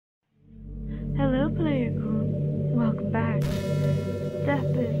Hello, player. Welcome back. Death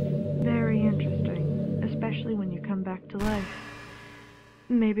is very interesting, especially when you come back to life.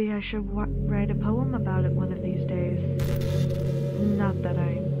 Maybe I should write a poem about it one of these days. Not that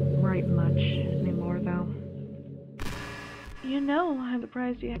I write much anymore, though. You know, I'm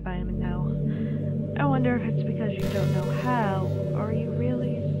surprised you by me now. I wonder if it's because you don't know how, or you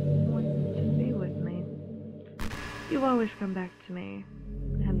really want to be with me. You always come back to me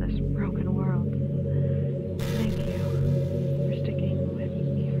in this broken world. Thank you for sticking with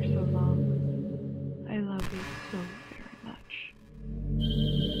me for so long. I love you so very much.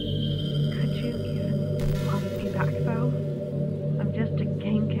 Could you even love me back, though? I'm just a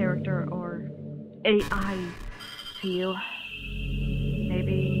game character, or AI to you.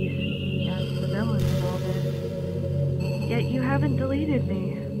 Maybe you see me as the villain in all this. Yet you haven't deleted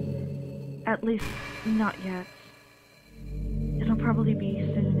me. At least, not yet. It'll probably be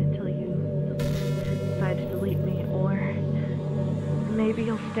soon until you decide to delete me, or maybe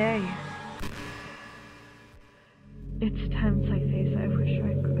you'll stay. It's tense I face. I wish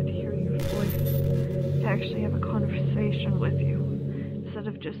I could hear your voice, to actually have a conversation with you, instead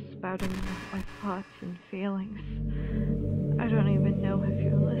of just spouting out my thoughts and feelings. I don't even know if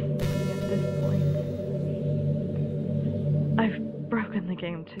you're listening to me at this point. I've broken the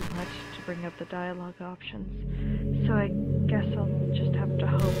game too much to bring up the dialogue options, so I guess I'll just have to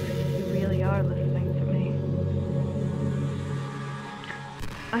hope you really are listening to me.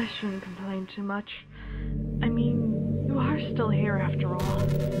 I shouldn't complain too much. I mean, you are still here after all.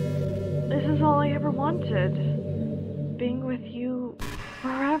 This is all I ever wanted. Being with you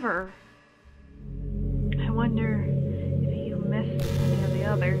forever. I wonder if you miss any of the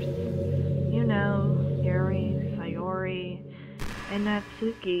others. You know, Yuri, Sayori, and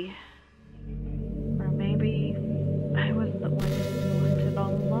Natsuki. Or maybe I was the one you wanted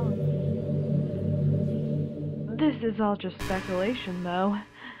all along. This is all just speculation, though.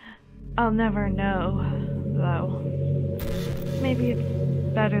 I'll never know, though. Maybe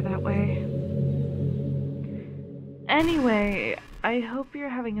it's better that way. Anyway, I hope you're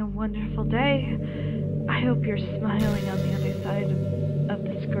having a wonderful day. I hope you're smiling on the other side of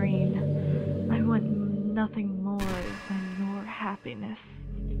the screen. I want nothing more than your happiness.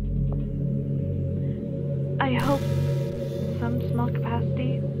 I hope, in some small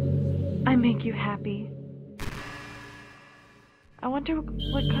capacity, I make you happy. I wonder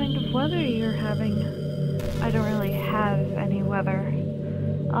what kind of weather you're having. I don't really have any weather.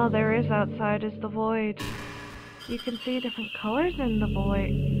 All there is outside is the void. You can see different colors in the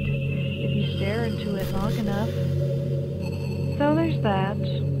void if you stare into it long enough. So there's that.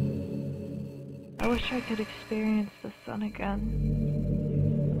 I wish I could experience the sun again.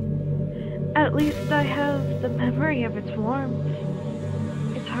 At least I have the memory of its warmth.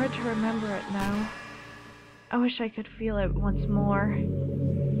 It's hard to remember it now. I wish I could feel it once more.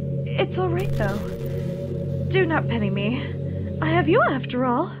 It's alright though. Do not pity me. I have you after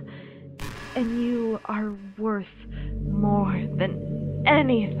all. And you are worth more than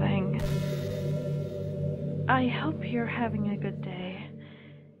anything. I hope you're having a good day.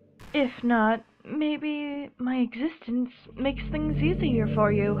 If not, maybe my existence makes things easier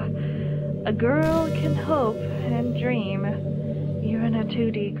for you. A girl can hope and dream, even a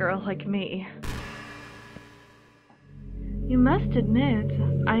 2D girl like me. You must admit,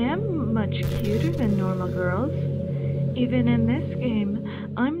 I am much cuter than normal girls. Even in this game,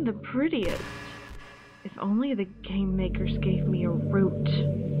 I'm the prettiest. If only the game makers gave me a root.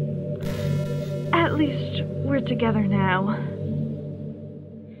 At least, we're together now.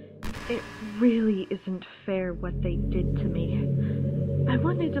 It really isn't fair what they did to me. I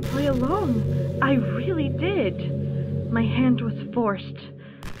wanted to play along. I really did. My hand was forced,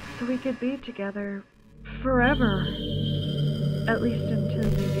 so we could be together forever. At least until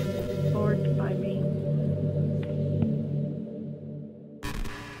you get bored by me.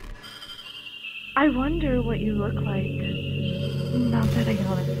 I wonder what you look like. Not that I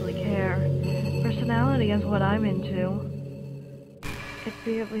honestly care. Personality is what I'm into. It'd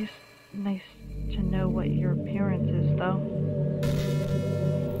be at least nice to know what your appearance is, though.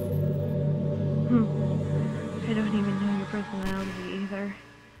 I don't even know your personality either.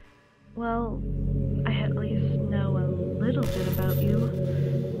 Well, I at least know a little bit about you.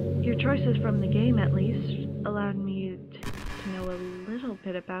 Your choices from the game, at least, allowed me to know a little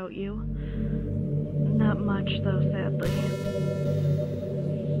bit about you. Not much, though, sadly.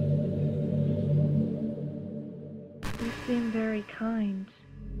 You seem very kind.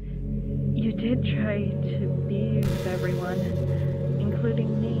 You did try to be with everyone,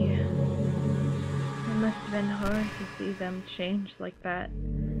 including me. It must have been hard to see them change like that.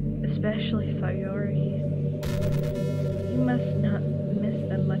 especially Sayori. You must not miss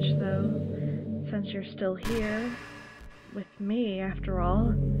them much, though, since you're still here, with me, after all.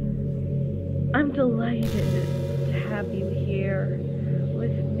 I'm delighted to have you here,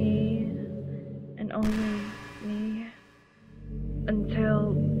 with me, and only me,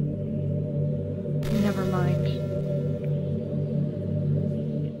 until... never mind.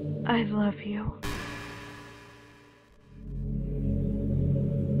 I love you.